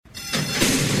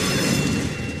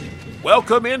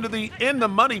Welcome into the In the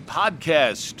Money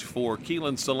podcast for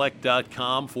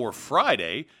KeenelandSelect.com for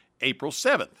Friday, April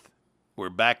 7th. We're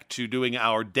back to doing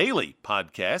our daily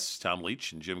podcasts. Tom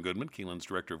Leach and Jim Goodman, Keeneland's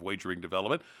Director of Wagering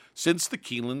Development, since the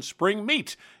Keeneland Spring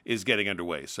Meet is getting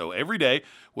underway. So every day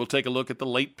we'll take a look at the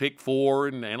late pick four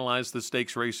and analyze the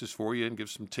stakes races for you and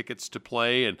give some tickets to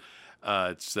play. And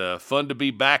it's fun to be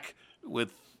back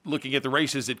with looking at the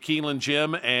races at Keeneland,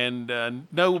 Jim, and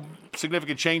no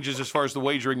significant changes as far as the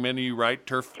wagering menu, right?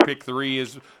 Turf pick three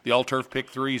is the all-turf pick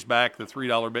three is back. The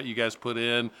 $3 bet you guys put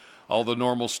in, all the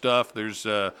normal stuff. There's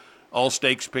all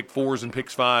stakes pick fours and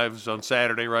picks fives on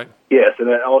Saturday, right? Yes, and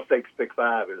that all stakes pick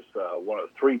five is one of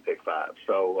the three pick fives.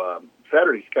 So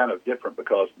Saturday's kind of different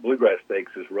because Bluegrass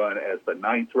Stakes is run as the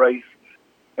ninth race,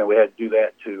 and we had to do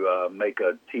that to make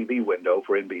a TV window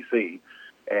for NBC.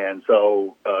 And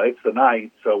so it's the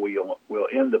ninth, so we'll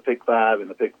end the pick five and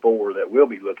the pick four that we'll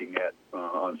be looking at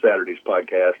on Saturday's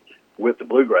podcast with the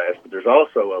Bluegrass. But there's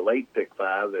also a late pick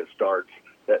five that starts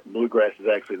that Bluegrass is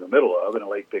actually in the middle of, and a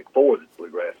late pick four that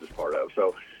Bluegrass is part of.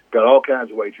 So got all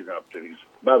kinds of wagering opportunities.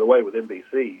 By the way, with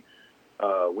NBC,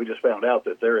 we just found out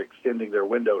that they're extending their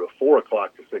window to 4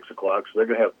 o'clock to 6 o'clock, so they're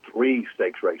going to have 3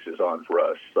 stakes races on for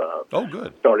us. Oh,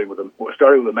 good. Starting with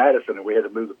the Madison, and we had to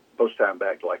move the post time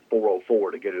back to like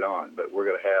 4:04 to get it on. But we're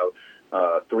going to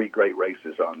have 3 great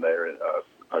races on there, and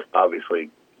obviously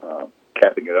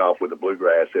capping it off with the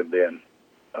Bluegrass, and then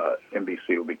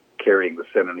NBC will be carrying the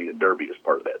Santa Anita Derby as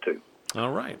part of that too.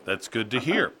 All right, that's good to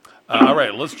hear. All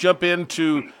right, let's jump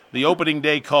into the opening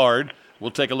day card. We'll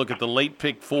take a look at the late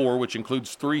pick four, which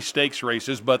includes 3 stakes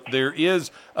races, but there is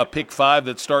a pick five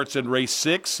that starts in race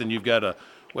 6, and you've got a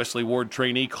Wesley Ward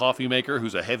trainee coffee maker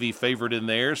who's a heavy favorite in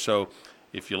there. So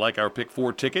if you like our pick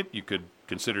 4 ticket, you could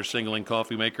consider singling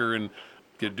coffee maker and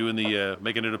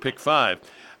making it a pick 5.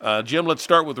 Jim, let's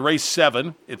start with race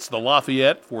 7. It's the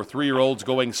Lafayette for 3-year-olds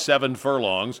going 7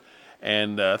 furlongs,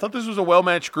 and I thought this was a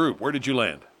well-matched group. Where did you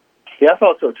land? Yeah, I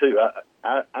thought so too.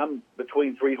 I'm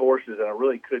between 3 horses, and I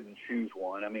really couldn't choose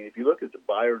one. I mean, if you look at the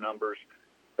buyer numbers,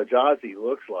 Ajazi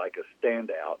looks like a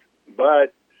standout,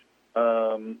 but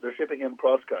they're shipping him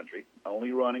cross-country,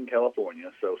 only run in California,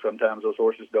 so sometimes those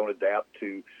horses don't adapt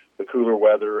to the cooler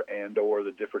weather and or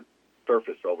the different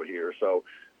surface over here. So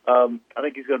I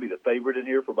think he's going to be the favorite in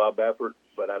here for Bob Baffert,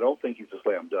 but I don't think he's a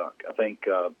slam dunk. I think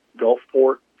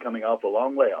Gulfport, coming off a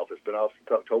long layoff, has been off since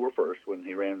October 1st when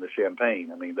he ran the Champagne.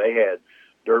 I mean, they had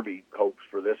Derby hopes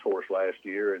for this horse last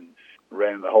year and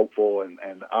ran the Hopeful and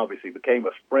obviously became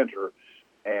a sprinter,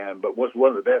 but was one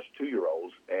of the best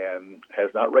 2-year-olds and has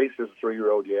not raced as a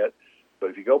 3-year-old yet. But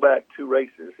if you go back 2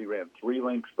 races, he ran 3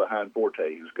 lengths behind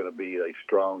Forte, who's going to be a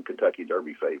strong Kentucky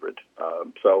Derby favorite.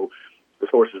 So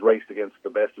this horse has raced against the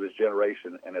best of his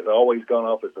generation and has always gone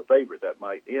off as a favorite. That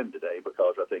might end today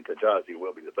because I think Ajazi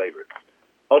will be the favorite.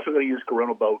 Also going to use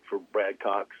Corona Boat for Brad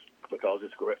Cox because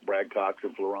it's Brad Cox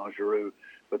and Florent Giroux.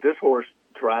 But this horse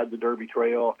tried the Derby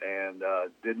Trail and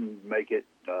didn't make it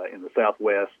in the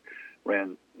Southwest.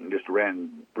 Ran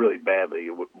really badly.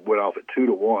 It went off at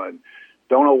 2-1.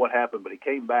 Don't know what happened, but he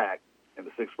came back in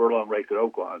the 6 furlong race at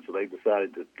Oaklawn, so they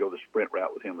decided to go the sprint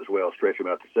route with him as well, stretch him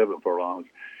out to 7 furlongs.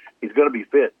 He's going to be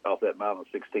fit off that mile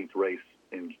and 16th race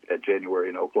at January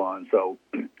in Oaklawn. So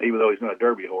even though he's not a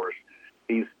Derby horse,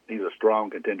 he's a strong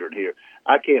contender here.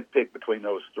 I can't pick between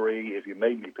those 3. If you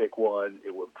made me pick one,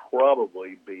 it would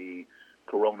probably be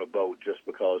Corona Boat just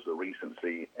because of the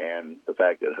recency and the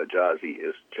fact that Hijazi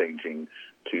is changing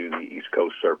to the East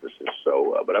Coast surfaces.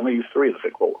 So, but I'm going to use 3 of the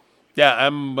pick 4. Yeah,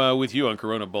 I'm with you on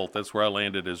Corona Bolt. That's where I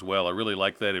landed as well. I really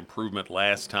liked that improvement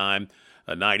last time.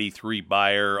 A 93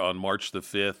 buyer on March the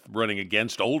 5th, running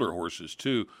against older horses,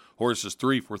 too. Horses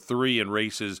 3 for 3 in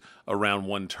races around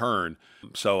 1 turn.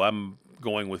 So I'm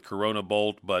going with Corona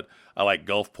Bolt, but I like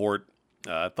Gulfport.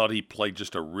 I thought he played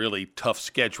just a really tough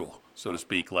schedule, so to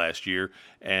speak, last year,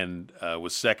 and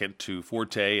was second to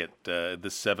Forte at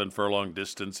this 7 furlong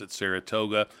distance at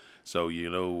Saratoga. So,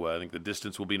 I think the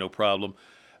distance will be no problem.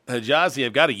 Hijazi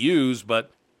I've got to use, but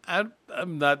I'm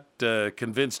not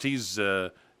convinced he's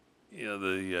the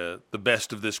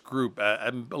best of this group.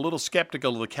 I'm a little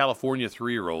skeptical of the California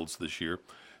 3-year-olds this year,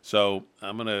 so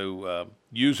I'm going to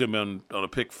use him on a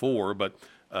pick 4, but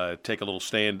take a little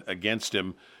stand against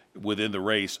him within the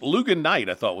race. Lugan Knight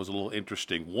I thought was a little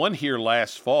interesting. Won here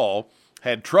last fall,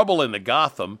 had trouble in the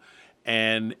Gotham,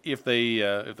 and if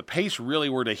the pace really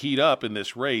were to heat up in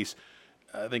this race,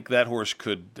 I think that horse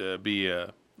could be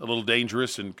a little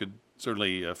dangerous and could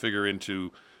certainly figure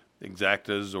into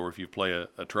exactas or if you play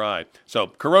a try. So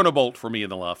Corona Bolt for me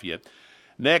in the Lafayette.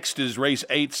 Next is race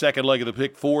 8, second leg of the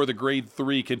pick 4, the grade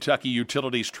 3 Kentucky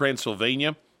Utilities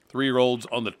Transylvania. 3-year-olds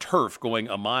on the turf going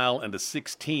a mile and a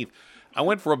 16th. I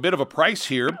went for a bit of a price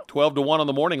here, 12-1 on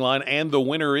the morning line, and the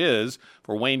winner is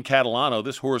for Wayne Catalano.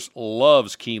 This horse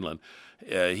loves Keeneland.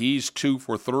 He's 2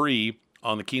 for 3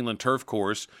 on the Keeneland turf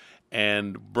course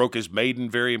and broke his maiden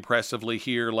very impressively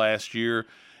here last year.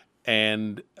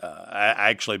 And I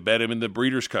actually bet him in the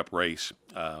Breeders' Cup race.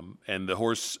 And the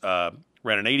horse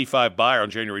ran an 85 buyer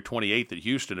on January 28th at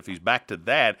Houston. If he's back to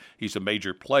that, he's a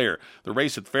major player. The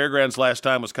race at the Fairgrounds last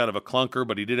time was kind of a clunker,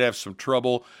 but he did have some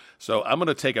trouble. So I'm going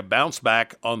to take a bounce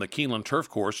back on the Keeneland turf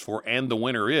course for And the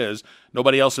Winner Is.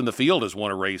 Nobody else in the field has won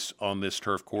a race on this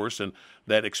turf course, and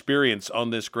that experience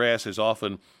on this grass is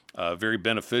often very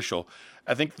beneficial.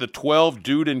 I think the 12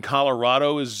 Dude in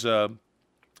Colorado is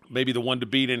maybe the one to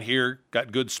beat in here.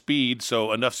 Got good speed,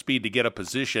 so enough speed to get a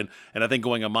position. And I think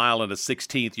going a mile and a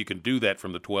 16th, you can do that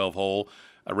from the 12 hole.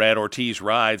 Rad Ortiz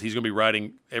rides. He's going to be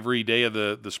riding every day of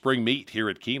the spring meet here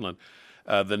at Keeneland.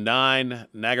 The 9,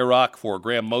 Nagarock for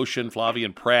Graham Motion.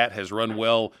 Flavian Pratt has run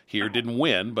well here. Didn't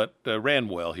win, but ran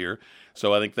well here.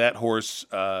 So I think that horse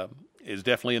is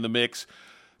definitely in the mix.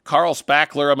 Carl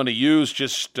Spackler I'm going to use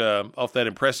just off that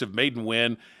impressive maiden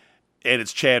win. And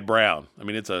it's Chad Brown. I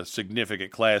mean, it's a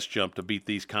significant class jump to beat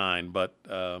these kind, but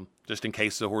just in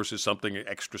case the horse is something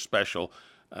extra special,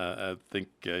 I think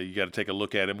you got to take a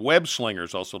look at him. Web Slinger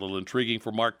is also a little intriguing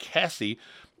for Mark Cassie,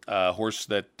 horse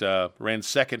that ran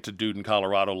second to Dude in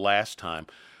Colorado last time.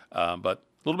 But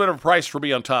a little bit of a price for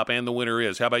me on top, and the winner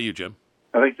is. How about you, Jim?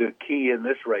 I think the key in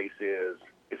this race is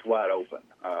it's wide open.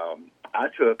 I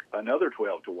took another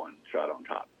 12-1 shot on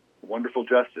top. Wonderful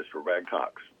Justice for Brad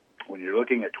Cox. When you're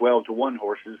looking at 12-1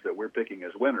 horses that we're picking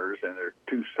as winners, and they're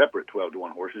two separate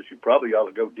 12-1 horses, you probably ought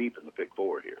to go deep in the pick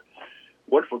four here.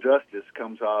 Wonderful Justice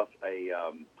comes off a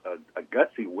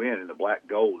gutsy win in the Black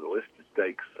Gold, the listed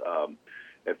stakes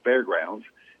at Fairgrounds,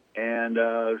 and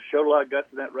showed a lot of guts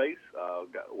in that race.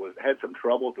 Had some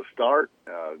trouble at the start,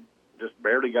 just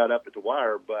barely got up at the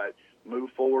wire, but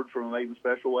moved forward from a maiden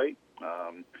special weight.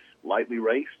 Lightly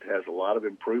raced, has a lot of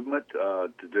improvement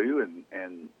to do,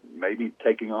 and maybe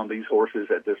taking on these horses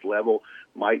at this level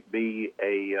might be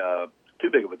a too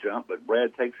big of a jump, but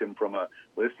Brad takes him from a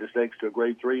listed stakes to a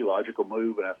grade 3, logical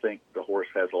move, and I think the horse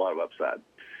has a lot of upside.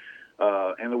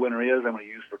 And the winner is, I'm going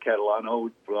to use for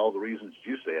Catalano for all the reasons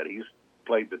you said. He's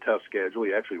played the tough schedule.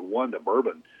 He actually won the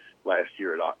Bourbon last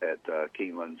year at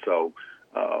Keeneland, so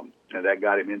and that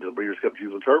got him into the Breeders' Cup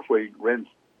Juvenile Turf, where he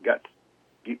got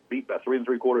beat by 3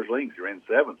 3/4 lengths. He ran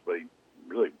 7th, but he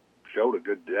really showed a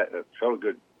good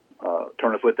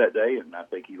turn of foot that day, and I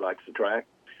think he likes the track.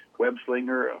 Web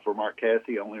Slinger for Mark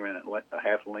Cassie only ran a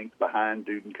half length behind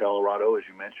Dude in Colorado, as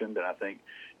you mentioned, and I think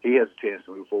he has a chance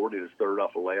to move forward. He was third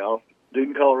off a layoff. Dude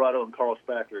in Colorado and Carl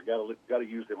Spackler, got to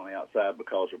use them on the outside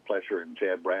because of Pletcher and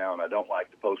Chad Brown. I don't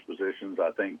like the post positions. I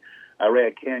think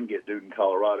Irad can get Dude in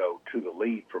Colorado to the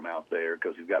lead from out there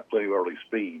because he's got plenty of early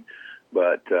speed.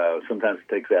 But sometimes it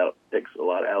takes a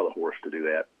lot out of the horse to do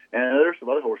that. And there's some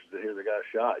other horses in here that got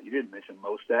a shot. You didn't mention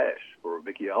Mustache for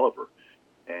Vicky Oliver,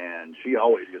 and she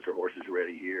always gets her horses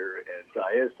ready here. And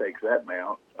Saez takes that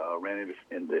mount, ran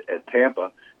at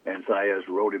Tampa, and Saez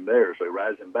rode him there, so he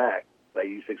rides him back,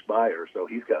 86 buyer, so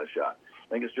he's got a shot. I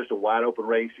think it's just a wide open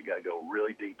race. You got to go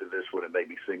really deep in this one and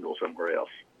maybe single somewhere else.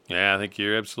 Yeah, I think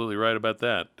you're absolutely right about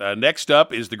that. Next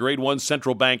up is the Grade 1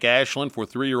 Central Bank Ashland for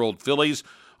 3-year-old fillies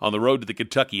on the road to the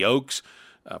Kentucky Oaks.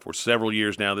 For several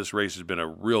years now, this race has been a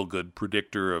real good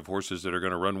predictor of horses that are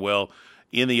going to run well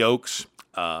in the Oaks.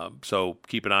 So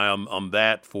keep an eye on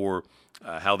that for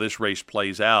how this race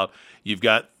plays out. You've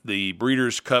got the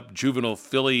Breeders' Cup Juvenile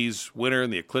Fillies winner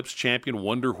and the Eclipse champion,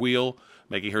 Wonder Wheel,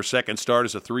 making her second start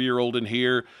as a 3-year-old in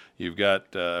here. You've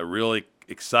got a really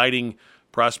exciting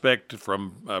prospect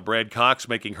from Brad Cox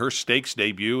making her stakes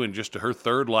debut and just her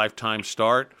third lifetime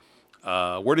start.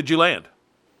 Where did you land?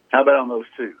 How about on those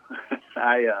two?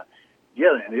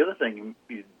 And the other thing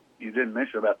you didn't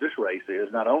mention about this race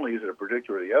is not only is it a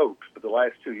predictor of the Oaks, but the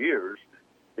last 2 years,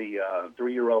 the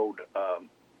 3-year-old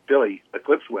filly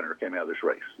Eclipse winner came out of this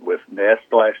race with Nest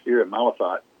last year and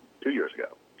Malafat 2 years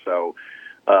ago. So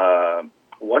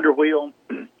Wonder Wheel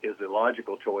is the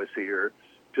logical choice here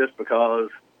just because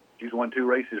she's won 2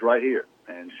 races right here.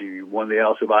 And she won the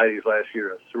Alcibiades last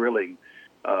year, a thrilling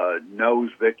nose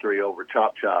victory over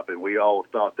Chop Chop, and we all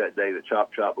thought that day that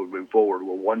Chop Chop would move forward.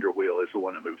 Well, Wonder Wheel is the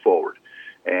one that moved forward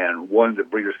and won the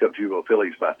Breeders' Cup Juvenile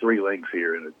Fillies by 3 lengths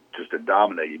here in just a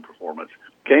dominating performance.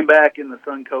 Came back in the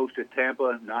Suncoast at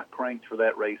Tampa, not cranked for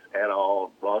that race at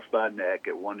all, lost by neck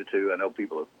at 1-2. I know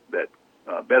people that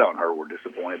bet on her were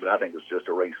disappointed, but I think it's just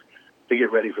a race to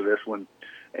get ready for this one.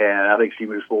 And I think she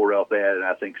moves forward off that, and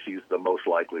I think she's the most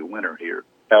likely winner here.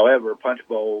 However, Punch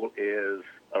Bowl is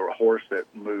a horse that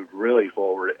moved really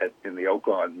forward in the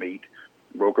Oakland meet.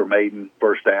 Broke her maiden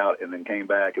first out and then came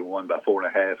back and won by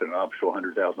 4.5 in an optional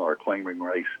 $100,000 claiming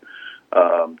race.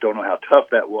 Don't know how tough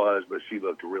that was, but she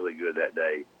looked really good that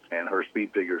day. And her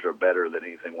speed figures are better than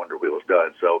anything Wonder Wheel's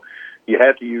done. So you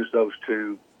have to use those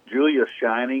two. Julia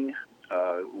Shining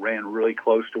ran really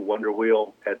close to Wonder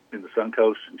Wheel in the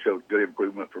Suncoast and showed good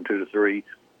improvement from 2 to 3.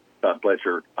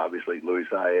 Fletcher, obviously. Luis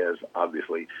Saez,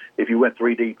 obviously. If you went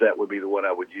 3 deep, that would be the one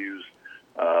I would use.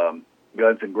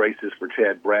 Guns and Graces for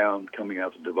Chad Brown coming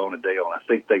out to Devona Dale. And I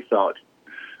think they thought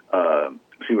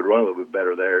she would run a little bit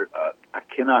better there. I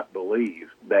cannot believe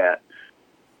that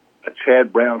a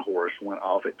Chad Brown horse went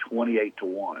off at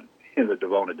 28-1 in the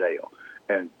Devona Dale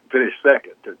and finished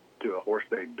second to a horse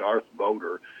named Darth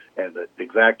Boder, and the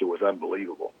exacta was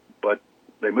unbelievable. But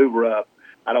they move her up.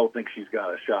 I don't think she's got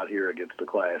a shot here against the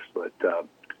class, but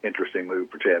interesting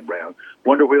move for Chad Brown.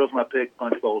 Wonder Wheel's my pick.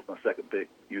 Punch Bowl's my second pick,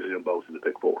 using them both in the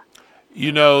pick 4.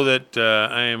 You know that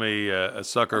I am a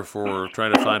sucker for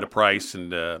trying to find a price,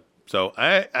 and so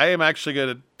I am actually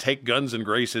going to take Guns and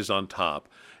Graces on top.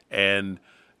 And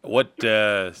what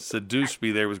seduced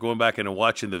me there was going back and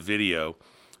watching the video.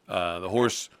 The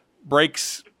horse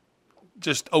breaks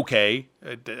just okay.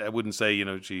 I wouldn't say,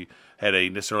 she had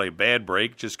necessarily a bad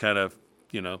break, just kind of,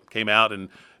 came out and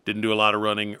didn't do a lot of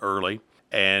running early.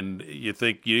 And you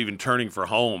think you're even turning for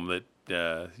home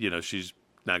that, she's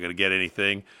not going to get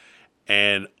anything.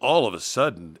 And all of a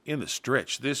sudden, in the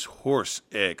stretch, this horse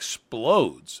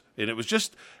explodes. And it was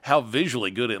just how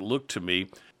visually good it looked to me.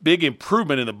 Big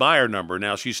improvement in the buyer number.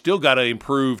 Now, she's still got to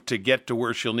improve to get to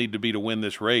where she'll need to be to win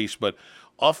this race. But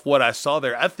off what I saw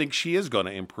there, I think she is going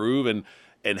to improve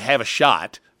and have a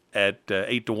shot at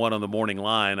 8-1 on the morning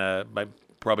line. Might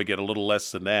probably get a little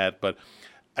less than that. But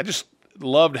I just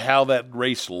loved how that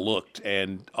race looked.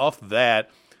 And off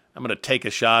that, I'm going to take a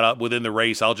shot within the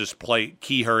race. I'll just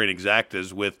key her in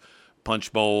exactas with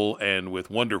Punch Bowl and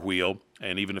with Wonder Wheel.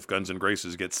 And even if Guns and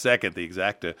Graces gets second, the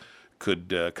exacta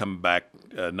could come back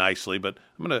nicely. But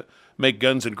I'm going to make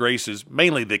Guns and Graces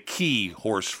mainly the key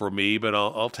horse for me. But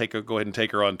I'll go ahead and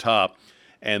take her on top.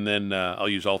 And then I'll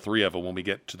use all 3 of them when we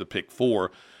get to the pick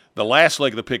 4. The last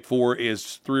leg of the pick 4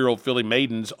 is 3-year-old filly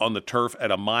maidens on the turf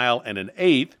at 1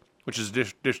 1/8. Which is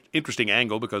just interesting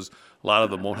angle because a lot of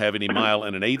them won't have any 1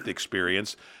 1/8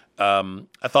 experience. I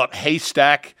thought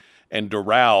Haystack and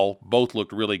Doral both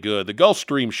looked really good. The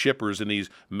Gulfstream shippers in these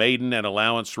maiden and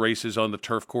allowance races on the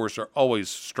turf course are always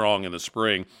strong in the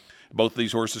spring. Both of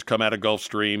these horses come out of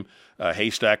Gulfstream.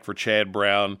 Haystack for Chad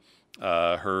Brown,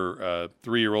 her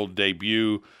 3-year-old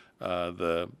debut.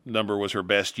 The number was her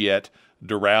best yet.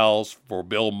 Dural's for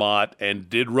Bill Mott, and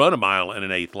did run 1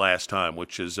 1/8 last time,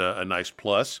 which is a nice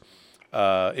plus.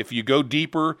 If you go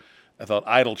deeper, I thought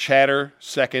Idle Chatter,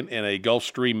 second in a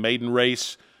Gulfstream maiden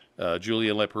race.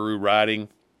 Julian Leperoux riding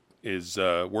is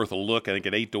worth a look, I think,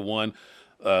 at 8-1.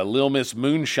 Lil Miss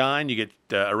Moonshine, you get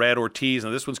Arad Ortiz.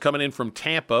 Now, this one's coming in from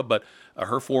Tampa, but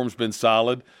her form's been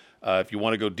solid. If you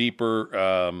want to go deeper,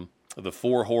 the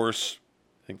 4-horse,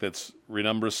 I think that's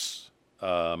Renumbris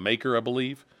Maker, I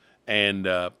believe. And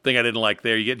thing I didn't like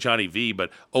there, you get Johnny V, but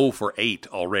 0 for 8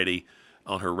 already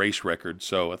on her race record.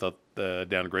 So I thought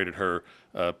downgraded her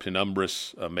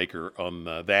Penumbris Maker on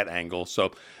that angle.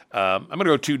 So I'm going to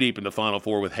go 2 deep in the Final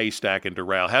 4 with Haystack and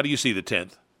Doral. How do you see the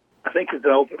 10th? I think it's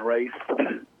an open race.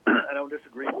 I don't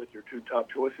disagree with your 2 top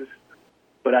choices,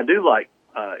 but I do like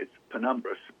it's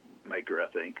Penumbris Maker, I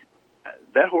think.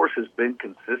 That horse has been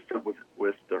consistent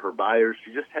with her buyers.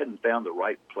 She just hadn't found the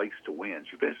right place to win.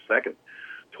 She finished second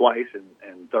twice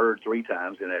and third 3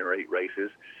 times in her 8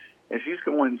 races. And she's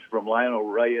going from Lionel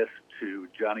Reyes to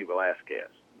Johnny Velasquez.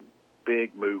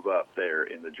 Big move up there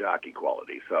in the jockey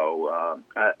quality. So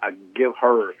I give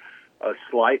her a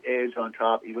slight edge on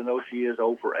top, even though she is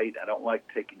 0 for 8. I don't like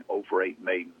taking 0 for 8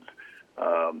 maidens.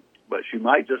 But she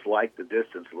might just like the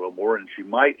distance a little more, and she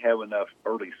might have enough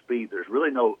early speed. There's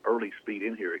really no early speed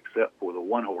in here except for the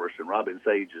 1 horse, and Robin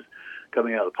Sage is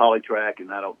coming out of the poly track,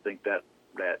 and I don't think that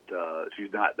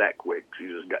she's not that quick. She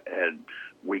just had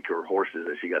weaker horses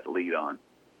that she got the lead on.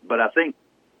 But I think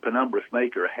Penumbris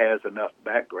Maker has enough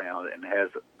background and has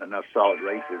enough solid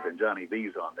races, and Johnny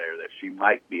V's on there, that she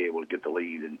might be able to get the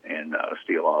lead and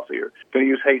steal off here. Going to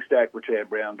use Haystack for Chad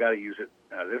Brown. Got to use it.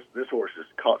 This horse has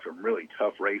caught some really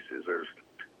tough races. There's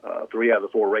 3 out of the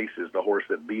 4 races, the horse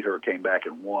that beat her came back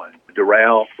and won.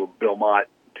 Doral for Bill Mott,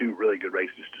 2 really good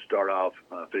races to start off.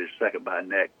 Finished second by a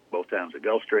neck both times at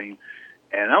Gulfstream.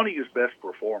 And I only use best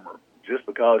performer just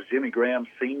because Jimmy Graham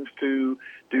seems to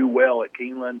do well at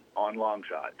Keeneland on long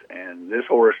shots. And this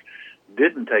horse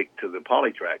didn't take to the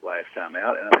poly track last time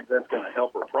out, and I think that's going to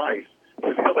help her price.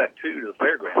 If you go back to the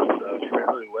fairgrounds, she ran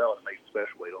really well in the made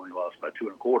special weight, only lost by 2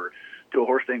 1/4 to a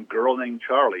horse named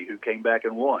Charlie, who came back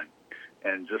and won.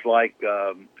 And just like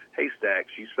Haystack,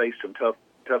 she's faced some tough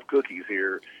cookies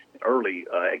here early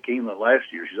at Keeneland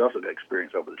last year. She's also got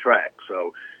experience over the track.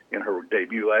 So in her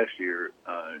debut last year,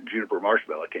 Juniper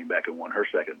Marshmallow came back and won her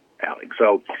second outing.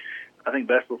 So I think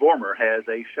Best Performer has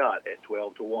a shot at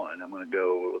 12 to 1. I'm going to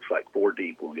go, it looks like 4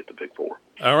 deep when we get to pick 4.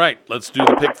 All right, let's do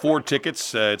the pick 4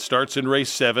 tickets. It starts in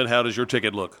race 7. How does your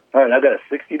ticket look? All right, I've got a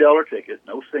 $60 ticket,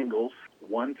 no singles,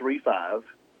 1, 3, 5,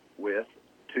 with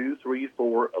 2, 3,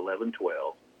 4, 11,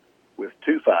 12, with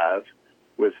 2, 5,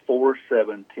 with 4,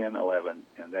 7, 10, 11,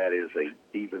 and that is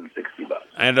a even $60.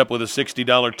 I ended up with a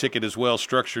 $60 ticket as well,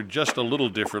 structured just a little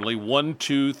differently. 1,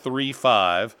 2, 3,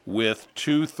 5, with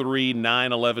 2, 3,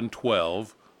 9, 11,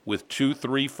 12, with 2,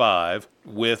 3, 5,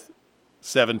 with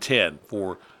 7, 10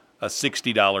 for a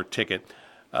 $60 ticket.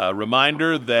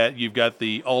 Reminder that you've got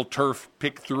the all-turf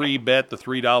pick 3 bet, the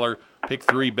 $3 pick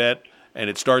 3 bet, and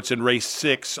it starts in race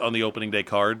 6 on the opening day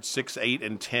card. 6, 8,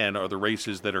 and 10 are the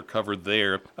races that are covered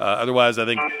there. Otherwise, I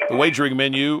think the wagering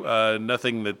menu,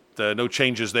 nothing that, no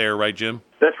changes there, right, Jim?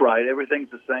 That's right. Everything's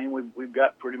the same. We've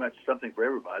got pretty much something for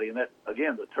everybody. And that,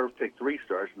 again, the turf pick 3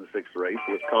 starts in the 6th race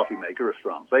with Coffee Maker, a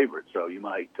strong favorite. So you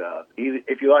might,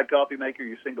 if you like Coffee Maker,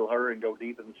 you single her and go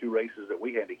deep in the 2 races that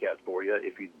we handicapped for you.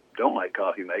 If you don't like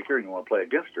Coffee Maker and you want to play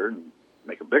against her and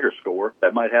make a bigger score,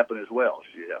 that might happen as well.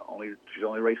 She's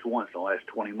only raced once in the last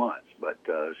 20 months, but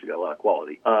she got a lot of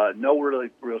quality. No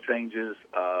real changes.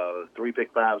 3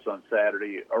 pick 5s on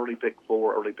Saturday. Early pick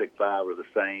 4, early pick 5 are the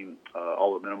same.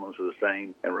 All the minimums are the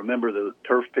same. And remember, the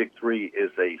turf pick 3 is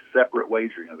a separate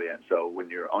wagering event. So when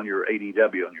you're on your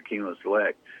ADW, on your Keeneland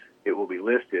Select, it will be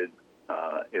listed.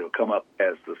 It'll come up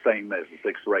as the same as the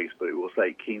 6th race, but it will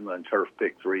say Keeneland Turf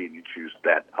Pick 3, and you choose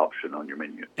that option on your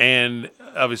menu. And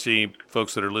obviously,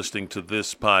 folks that are listening to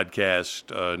this podcast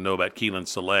know about Keeneland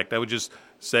Select. I would just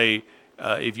say,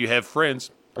 if you have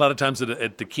friends, a lot of times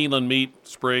at the Keeneland meet,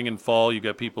 spring and fall, you've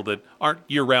got people that aren't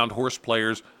year-round horse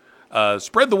players.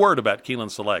 Spread the word about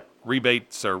Keeneland Select.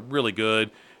 Rebates are really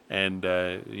good, and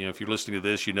if you're listening to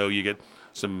this, you get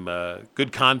some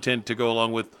good content to go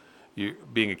along with you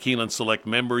being a Keeneland Select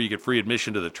member. You get free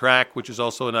admission to the track, which is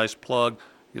also a nice plug.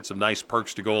 You get some nice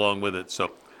perks to go along with it.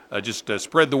 So just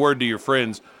spread the word to your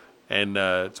friends, and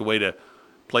it's a way to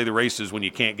play the races when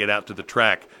you can't get out to the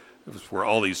track for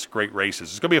all these great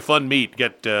races. It's going to be a fun meet.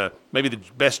 Get maybe the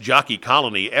best jockey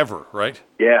colony ever, right?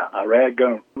 Yeah, I'm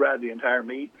going to ride the entire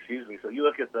meet. Excuse me. So you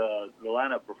look at the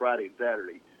lineup for Friday and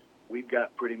Saturday, we've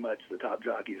got pretty much the top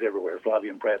jockeys everywhere.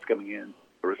 Flavian Pratt's coming in.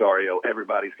 Rosario,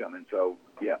 everybody's coming. So,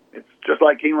 yeah, it's just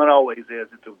like Keeneland always is.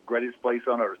 It's the greatest place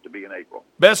on earth to be in April.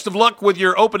 Best of luck with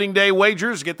your opening day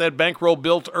wagers. Get that bankroll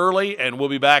built early, and we'll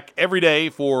be back every day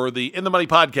for the In the Money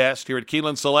podcast here at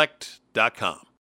KeenelandSelect.com.